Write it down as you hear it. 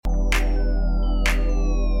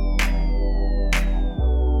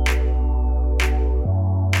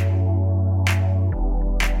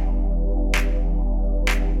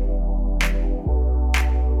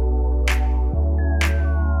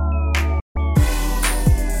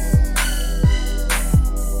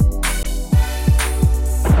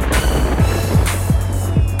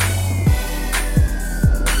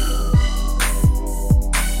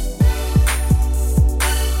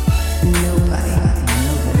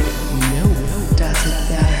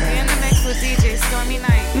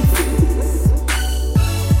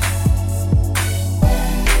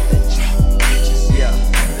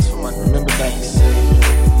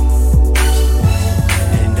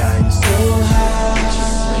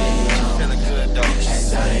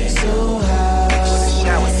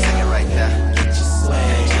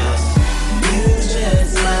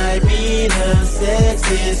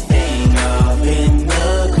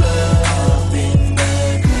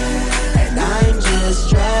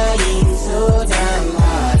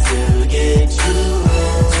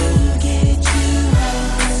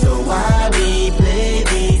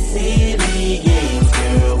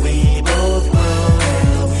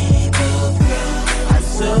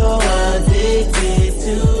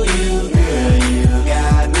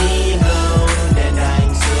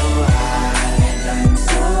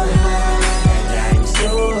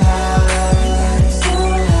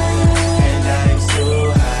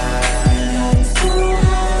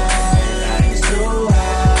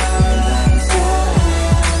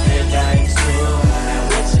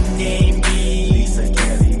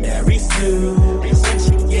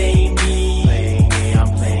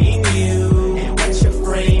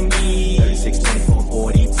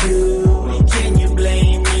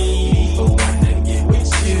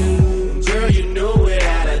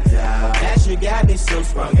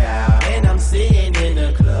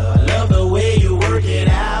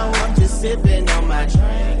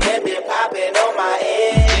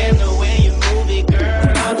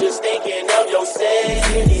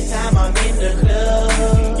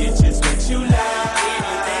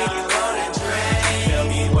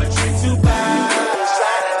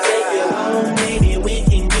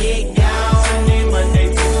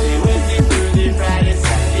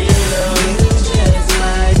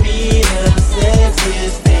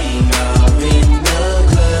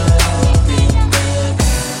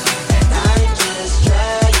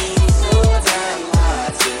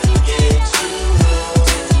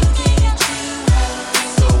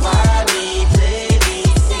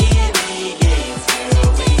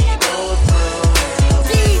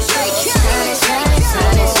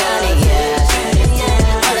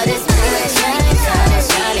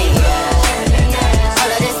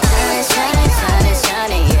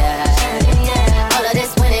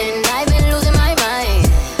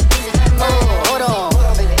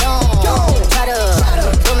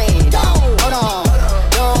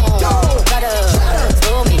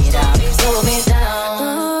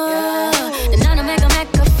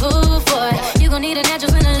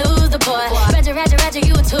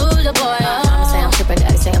a boy. Mama say I'm trippin',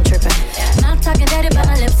 daddy say I'm trippin'. Mouth talking dirty, but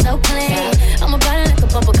my lips so clean. I'm a body like a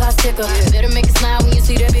bumper car sticker. Better make it smile when you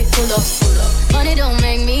see that bitch pull up. Money don't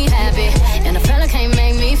make me happy, and a fella can't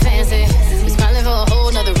make me fancy. We smiling for a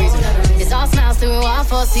whole nother reason. It's all smiles through all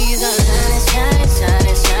 4 seasons. Shining,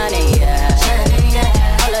 shining, shining, yeah. Shining,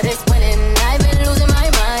 yeah. All of this winning, I've been losing my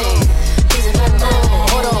mind. Losing my mind.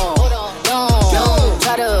 Hold on, don't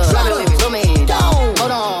try to slow me down.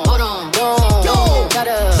 Hold on, don't try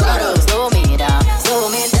to slow me down. Slow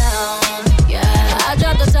me down, yeah. I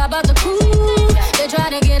dropped the top out the coupe. They try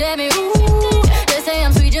to get at me, ooh. They say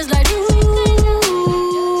I'm sweet just like you.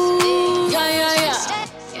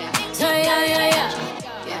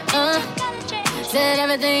 Said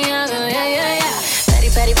everything I could, yeah.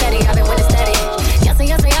 Petty, I've been winning steady. Yes,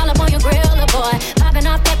 all up on your grill, little boy. Popping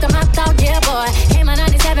off, kept them knocked out, yeah, boy. Came out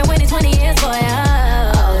 97, winning 20 years, boy.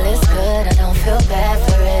 All is good, I don't feel bad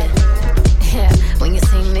for it. Yeah, when you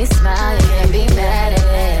see me smile, you can't be mad at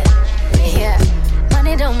it. Yeah,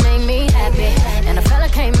 money don't make me happy, and a fella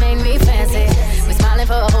can't make me fancy. We smiling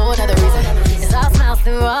for a whole other reason. It's all smiles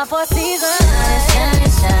through all 4 seasons.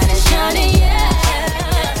 Shining, shining, shining, yeah.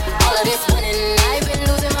 All of this winning, I've been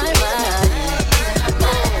losing my mind.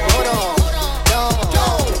 Hold on,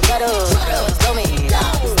 don't try to slow me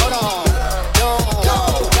down. Hold on,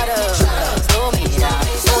 don't try to slow me down.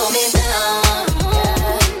 Slow me down. Yeah.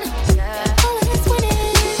 All of this winning,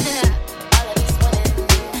 all of this winning,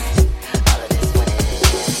 all of this winning, all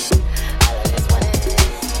of this winning,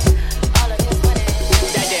 all of this winning.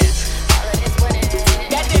 That dance, all of this winning.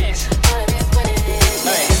 That dance, all of this winning.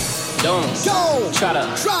 Hey, don't try to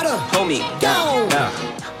hold me down. Nah.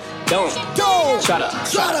 Don't try to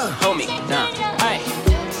hold me down. Hey.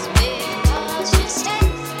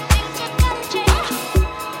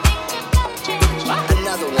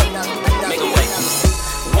 Another one. Make a way.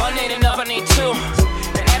 One ain't enough, I need 2.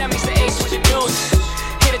 And that makes the ace with the deuce.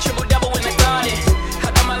 Hit a triple-double in the garden.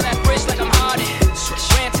 Hug on my left wrist like I'm Harden.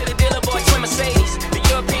 Ran to the dealer, boy, twin Mercedes. The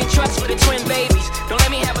European trucks for the twin babies. Don't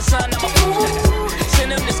let me have a son, I'm a fool.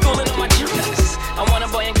 Send them to school and on my juice. I want a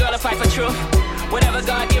boy and girl to fight for truth. Whatever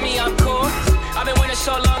God give me, I'm cool. I've been winning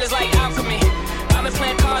so long, it's like alchemy. I've been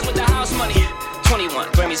playing cards with the house money.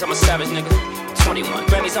 21 Grammys, I'm a savage nigga. 21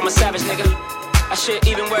 Grammys, I'm a savage nigga. I should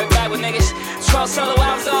even work back with niggas. 12 solo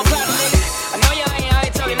albums, all platinum, nigga. I know you ain't out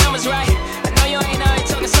here talking numbers right. I know you ain't out here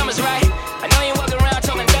talking summers right. I know you walking around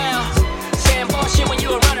talking down, saying bullshit when you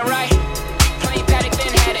were running right. Plain Paddock,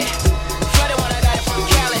 then had it. Flooded when I got it from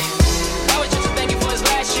Cali. That was just a thank you for his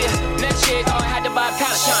last year. Next year, I had to buy a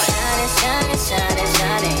pallet. Shining,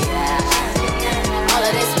 shining, yeah. All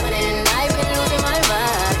of this winning, I've been losing my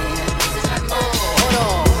mind. Hold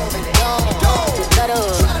on, don't try to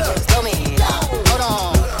slow me down. Hold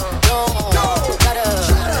on, don't try to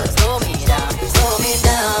slow me down. Slow me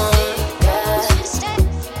down, yeah.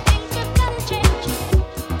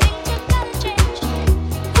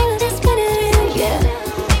 All of this winning, yeah.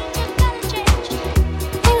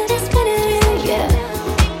 All of this winning, yeah.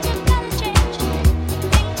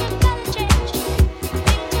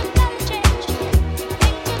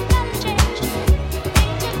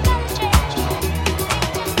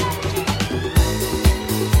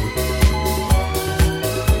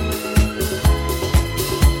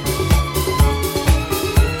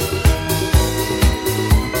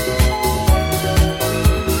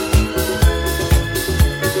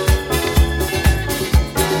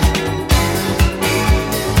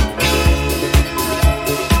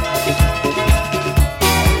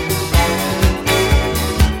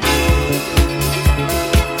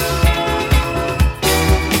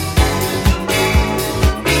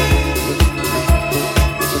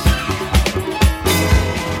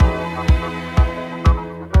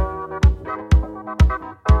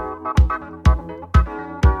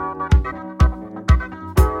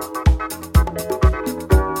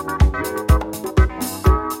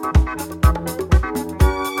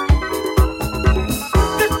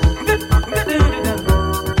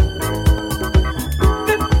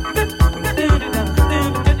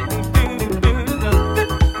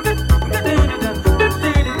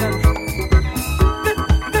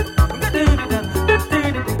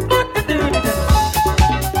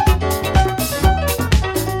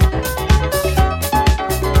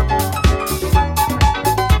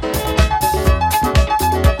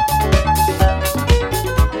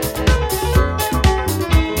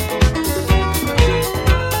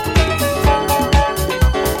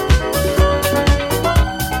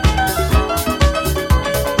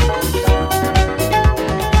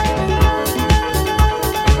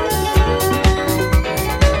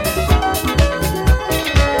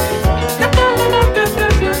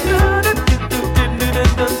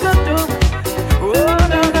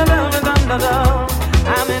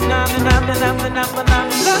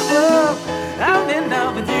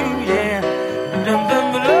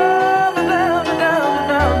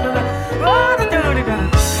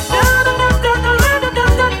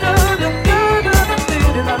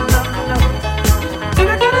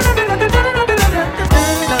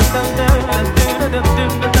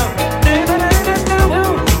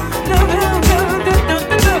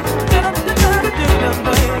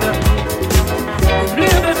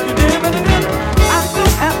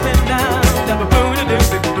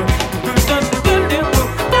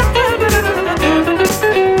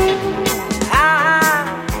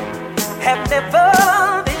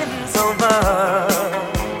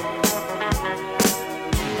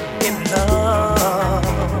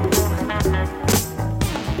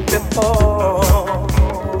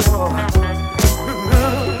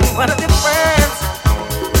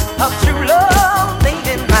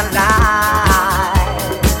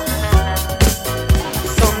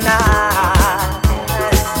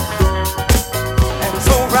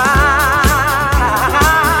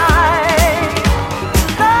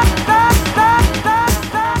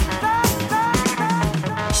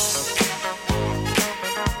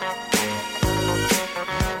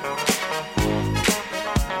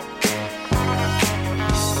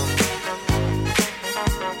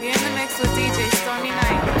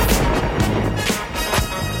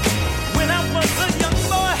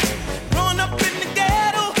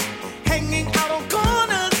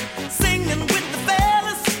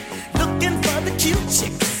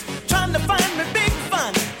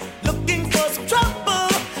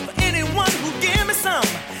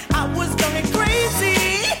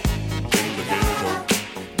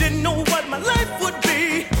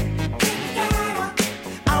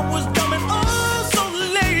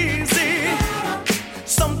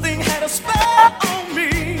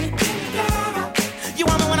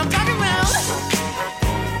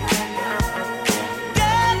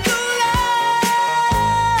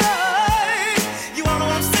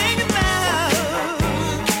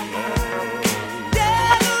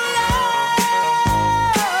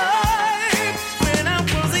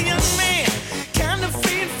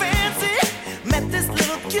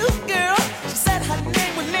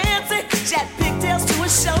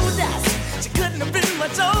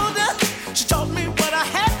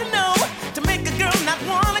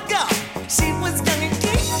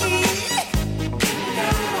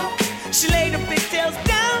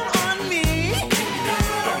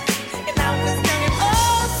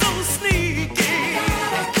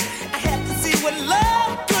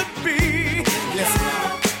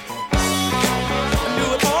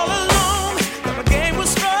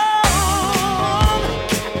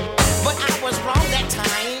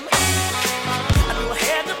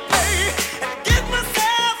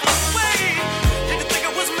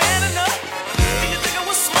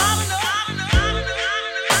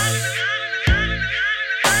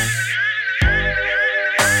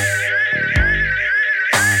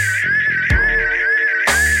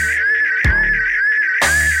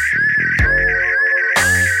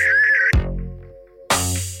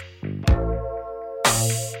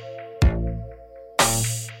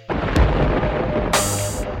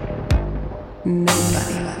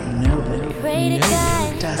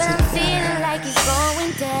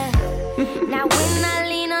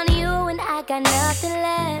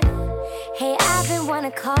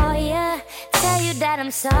 wanna call ya, tell you that I'm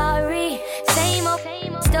sorry. Same old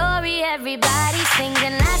story, everybody sings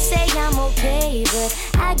and I say I'm okay, but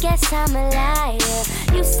I guess I'm a liar.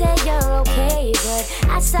 You say you're okay, but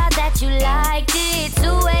I saw that you liked it. 2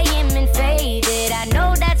 a.m. and faded. I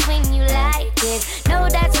know that's when you like it. Know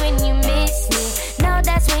that's when you miss me. Know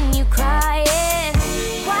that's when you crying.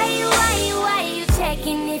 Why you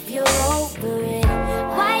checking if you're over it?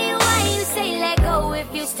 Why you say let go if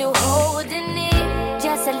you still holding it?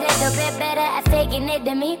 Just a little bit better at faking it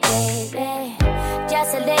than me, baby.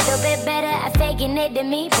 Just a little bit better at faking it than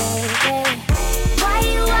me, baby. Why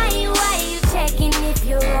you checking if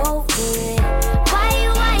you're over it? Why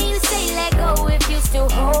you say let go if you still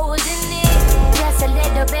holding it? Just a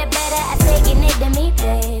little bit better at faking it than me,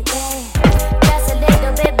 baby. Just a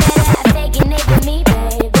little bit better at faking it than me,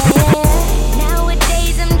 baby.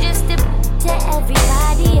 Nowadays I'm just a to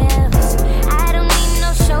everybody else. I don't need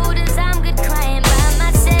no shoulders, I'm good crying by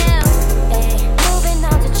myself. Ay, moving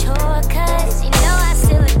on to chore, cause you know I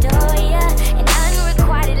still adore ya. And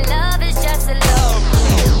unrequited love is just a love.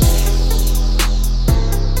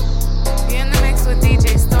 You're in the mix with DJ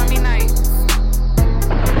Stormy Night.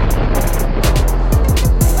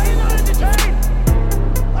 Are you not entertained?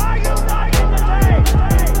 Are you not entertained?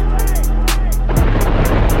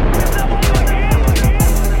 Is that why you're here?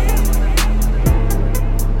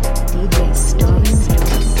 DJ Stormy.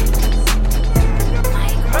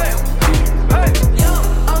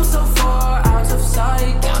 I'm so far out of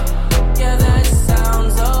sight. Yeah, that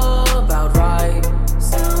sounds about right.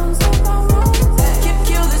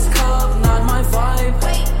 Kill this club, not my vibe.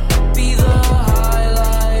 Be the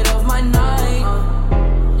highlight of my night.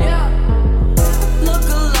 Yeah. Look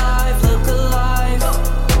alive.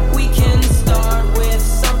 We can start with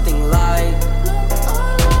something light.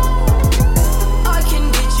 I can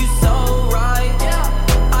get you so right.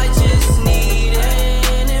 I just need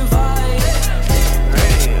an invite.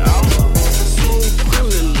 Hey, I'm a smooth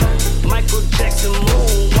criminal. Michael Jackson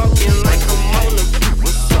moonwalking like I'm on a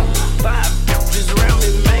what's up? 5 bitches round me,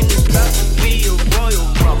 man, it's about to be a royal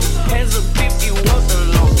rumble. Hands up if you want the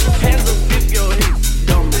loan. Hands up if your hips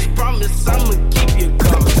dumb. Promise I'ma keep you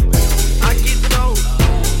coming. I get those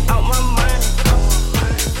out my mind.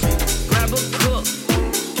 Grab a cup,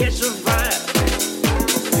 catch a vibe.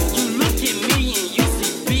 You look at me and you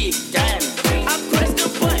see big diamond. I press the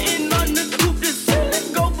button on the coupe, the ceiling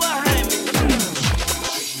go behind me.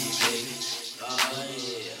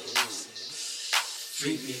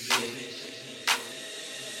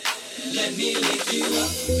 Let me lift you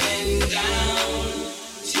up and down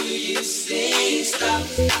till you say stop.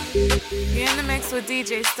 You're in the mix with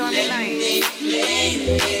DJ Stormy Night. Play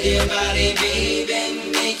with your body, baby,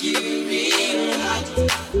 and make you real hot.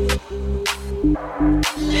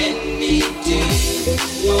 Let me do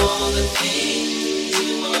all the things you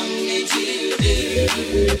want me to do.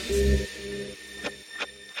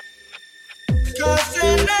 Cause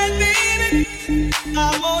tonight, baby, I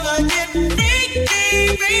wanna get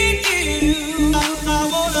freaky with you. I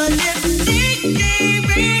wanna get freaky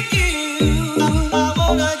with you. I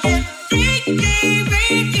wanna get freaky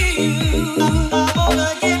with you. I wanna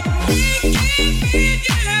get freaky with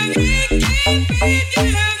you.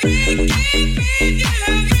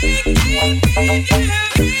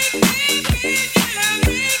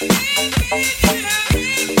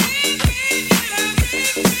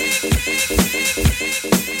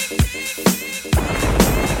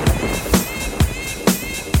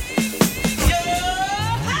 Yeah.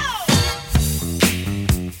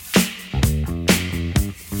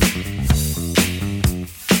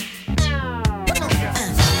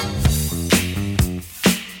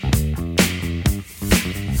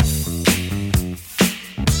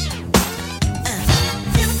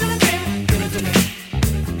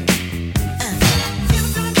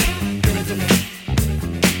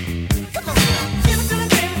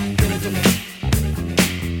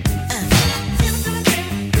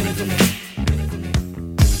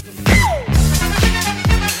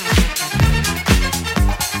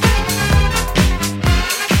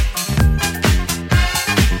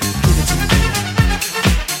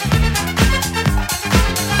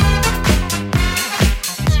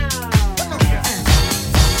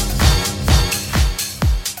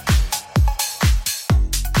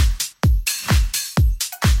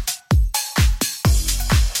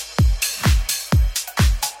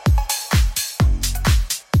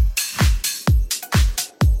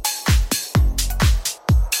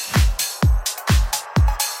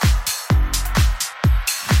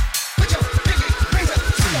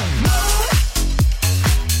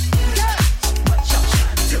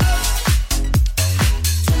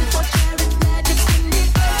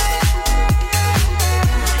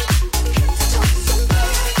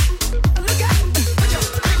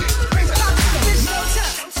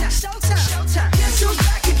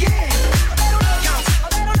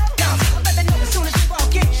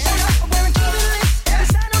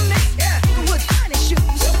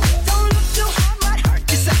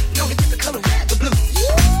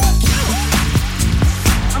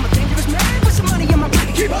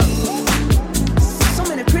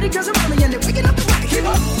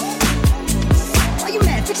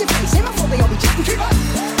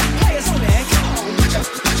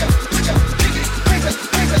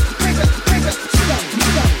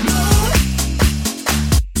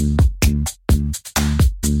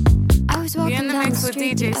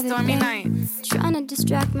 Stormy Nights. Trying to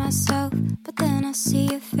distract myself, but then I see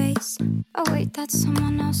your face. Oh wait, that's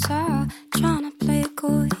someone else. Trying to play it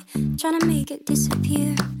coy, trying to make it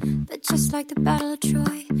disappear. But just like the Battle of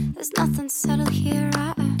Troy, there's nothing settled here.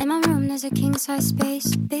 In my room there's a king-size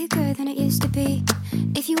space, bigger than it used to be.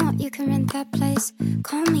 If you want, you can rent that place.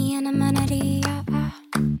 Call me an amenity.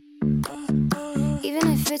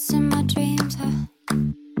 Even if it's in my dreams.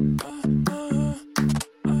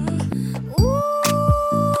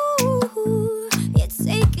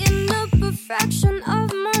 Fraction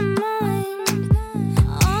of my mind.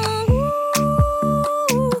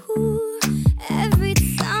 Every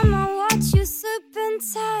time I watch you slip and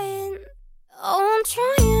tight. Oh, I'm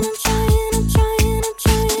trying. Oh, trying. I'm trying.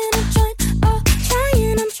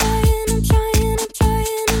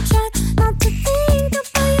 Not to think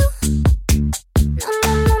about you. No,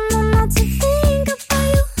 not to think about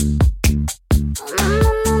you. No,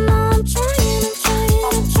 I'm trying.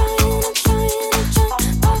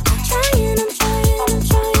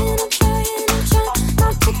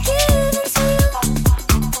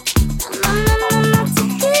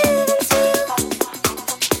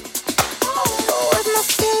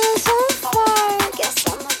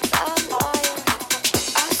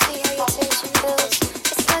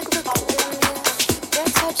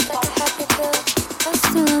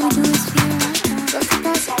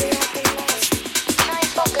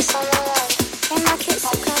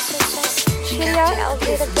 I'll be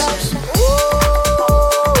the ghost.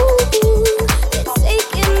 It's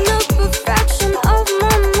taking up a fraction of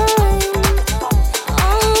my mind.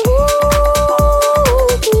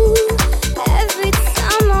 Every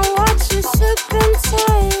time I watch you slip and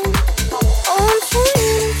tight. Oh, I'm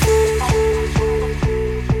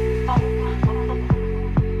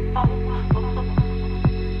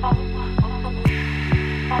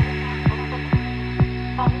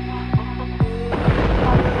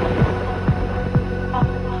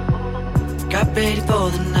Got ready for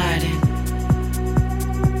the night in.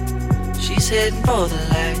 She's heading for the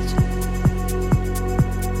lights,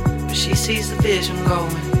 but she sees the vision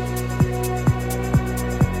going.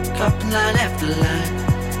 Cupping line after line.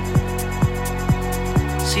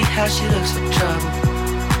 See how she looks for trouble.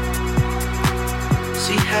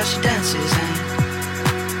 See how she dances and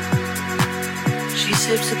she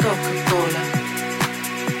sips a Coca-Cola.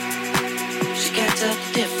 She can't tell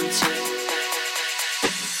the difference yet.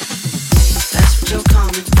 You're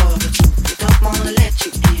coming forward, we don't wanna let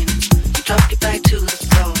you in. You drop your back to the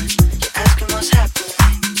floor and you're asking what's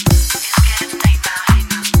happening. It's getting late now, hey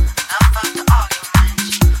now, enough of the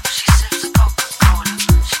arguments. She sips a Coca-Cola,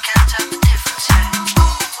 she can't tell the difference yet.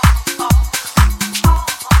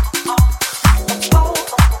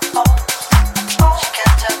 She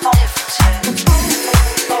can't tell the difference yet.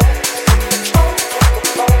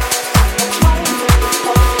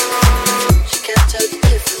 She can't tell the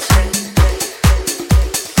difference yet.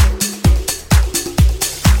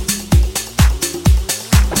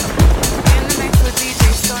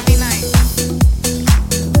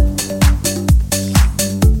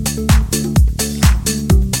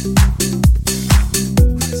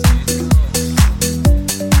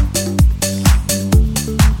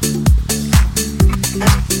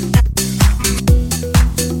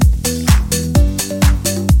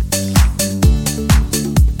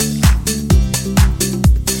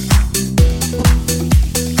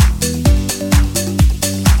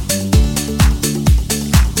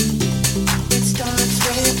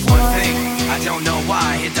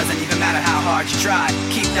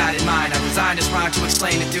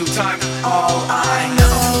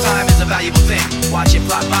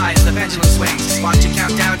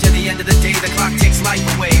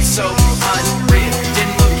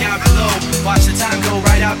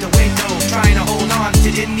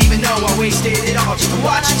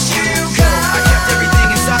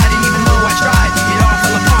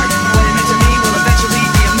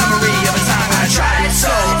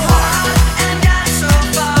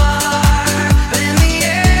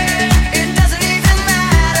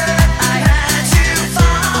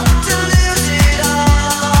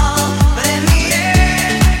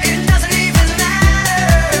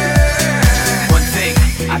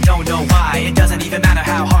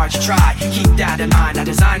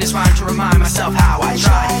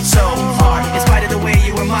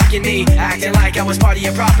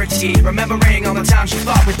 Remembering all the times you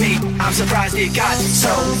fought with me, I'm surprised it got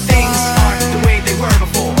so. Things aren't the way they were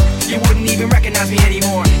before. You wouldn't even recognize me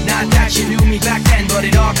anymore. Not that you knew me back then, but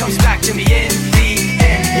it all comes back to me in the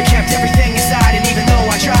end. You kept everything inside, and even though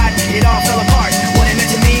I tried, it all fell apart. What it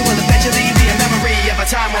meant to me will eventually be a memory of a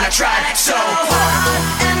time when I tried so hard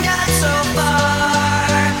and got so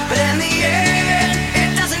far, but in the end,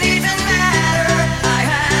 it doesn't even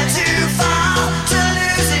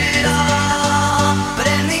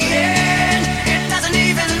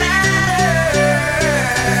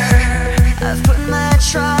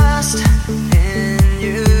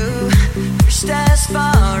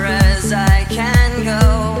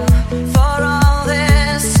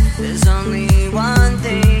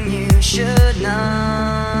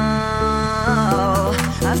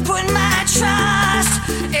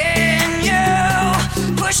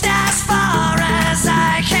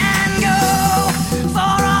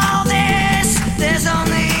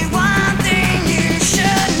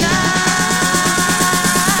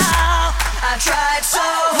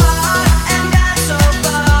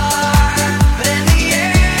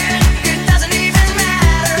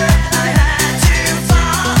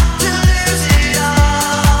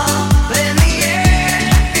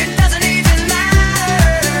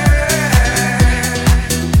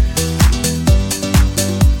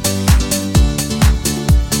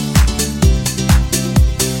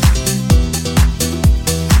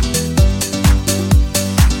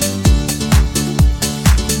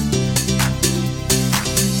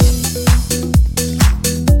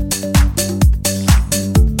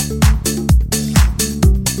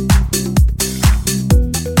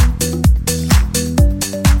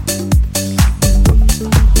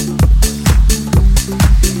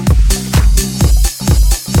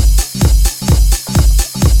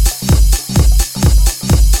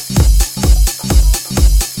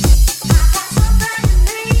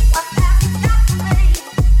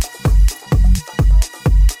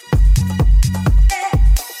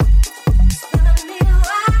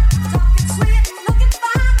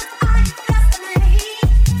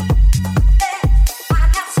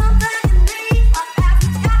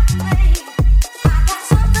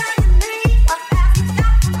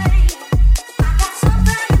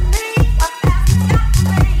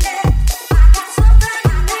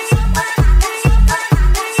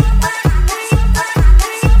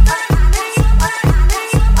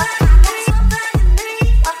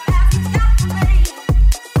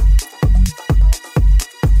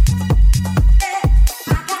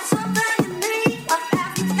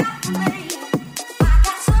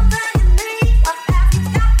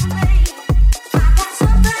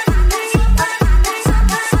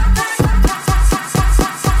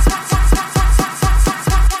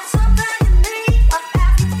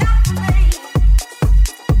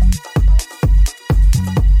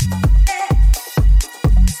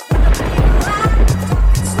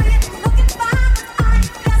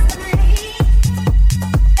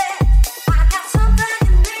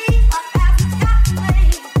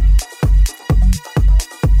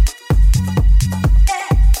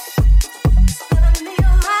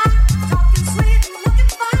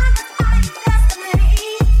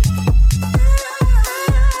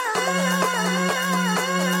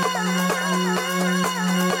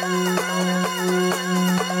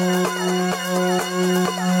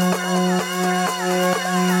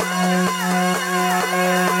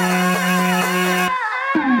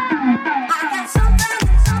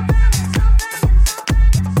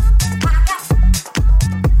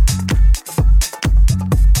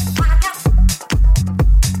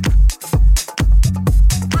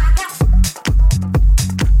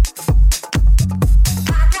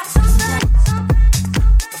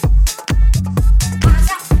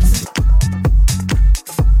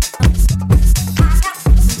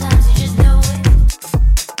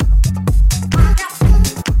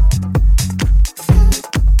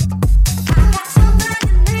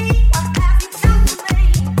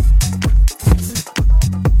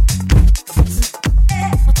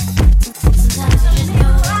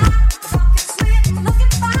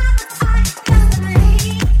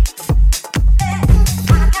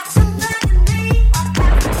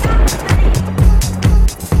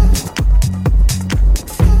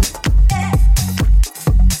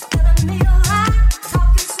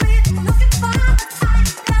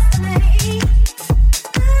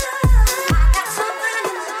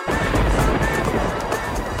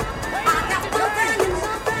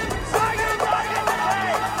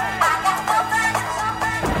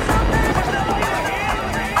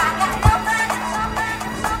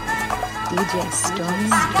DJ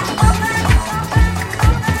Stormy.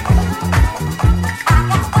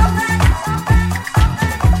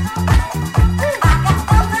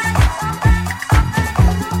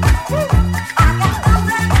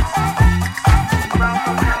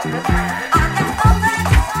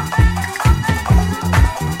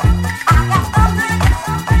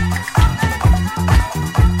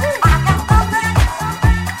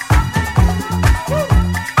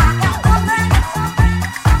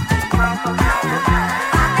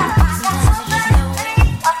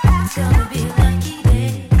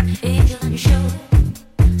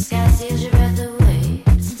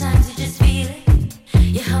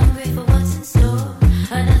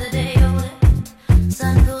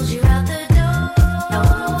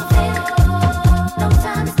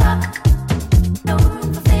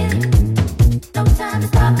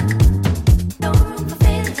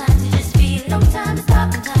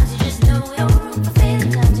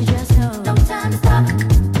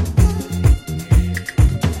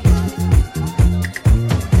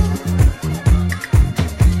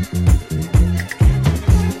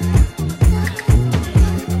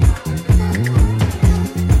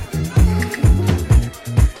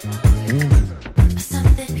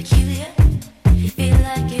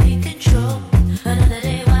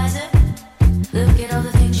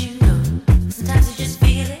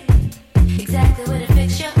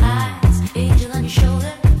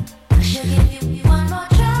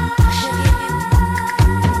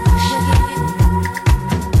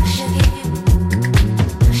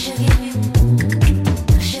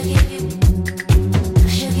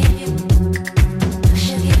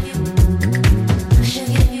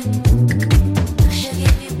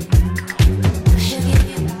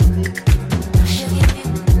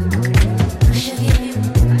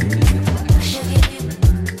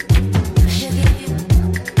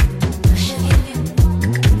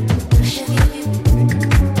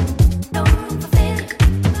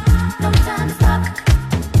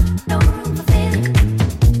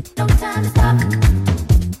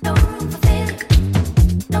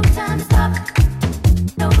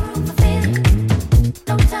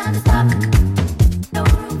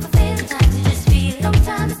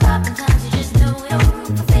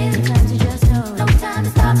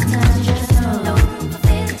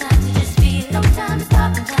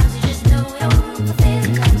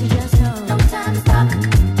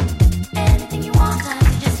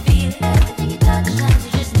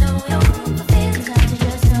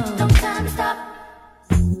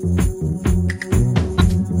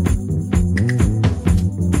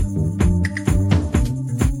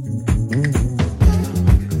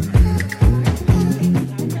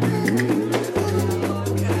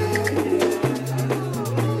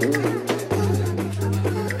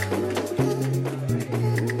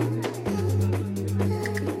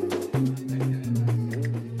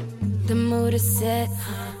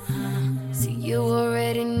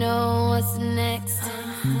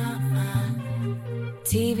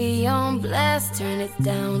 TV on blast, turn it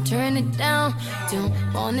down, turn it down. Don't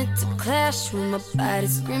want it to clash with my body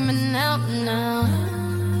screaming out now.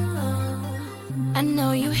 I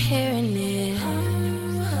know you hearing it.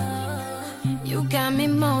 You got me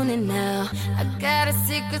moaning now. I got a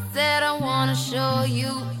secret that I wanna show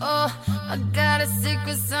you. Oh, I got a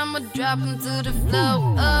secret, I'ma drop into the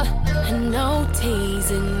floor. I know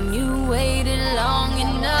teasing you waited long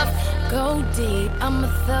enough. Go deep, I'ma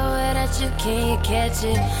throw it at you, can't catch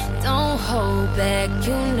it. Don't hold back,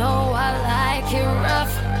 you know I like it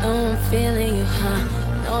rough. I'm feeling you, huh?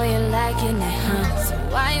 Know you're liking it, huh? So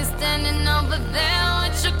why you standing over there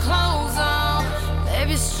with your clothes on?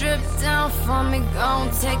 Baby, strip down for me, gon'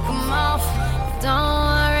 take them off. Don't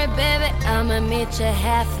worry, baby, I'ma meet you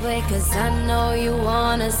halfway, 'cause I know you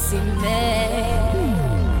wanna see me.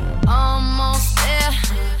 Almost there.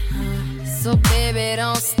 So baby,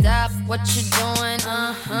 don't stop what you're doing,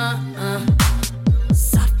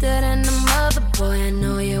 Softer than a mother, boy, I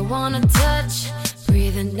know you wanna touch.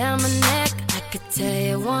 Breathing down my neck, I could tell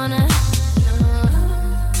you wanna.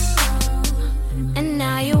 And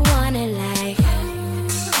now you want it like.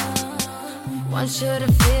 Want you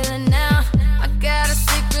to feel it now. I got a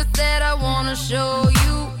secret that I wanna show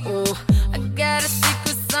you. Oh, I got a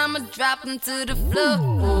secret, I'ma drop into the floor.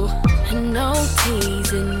 Oh, I know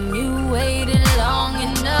teasing you waited long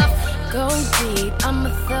enough. Go deep, I'ma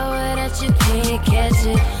throw it at you, can't catch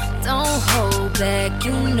it. Don't hold back,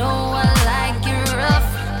 you know I like it rough.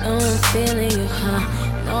 I'm feeling you, huh?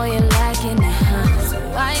 Know you're liking it, huh? So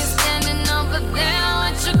why you standing over there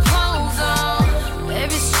with your clothes on?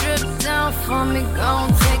 Baby, strip down for me, gon'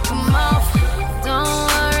 take them off. Don't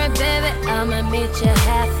worry, baby, I'ma meet you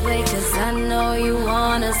halfway, 'cause I know you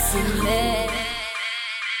wanna pussy man.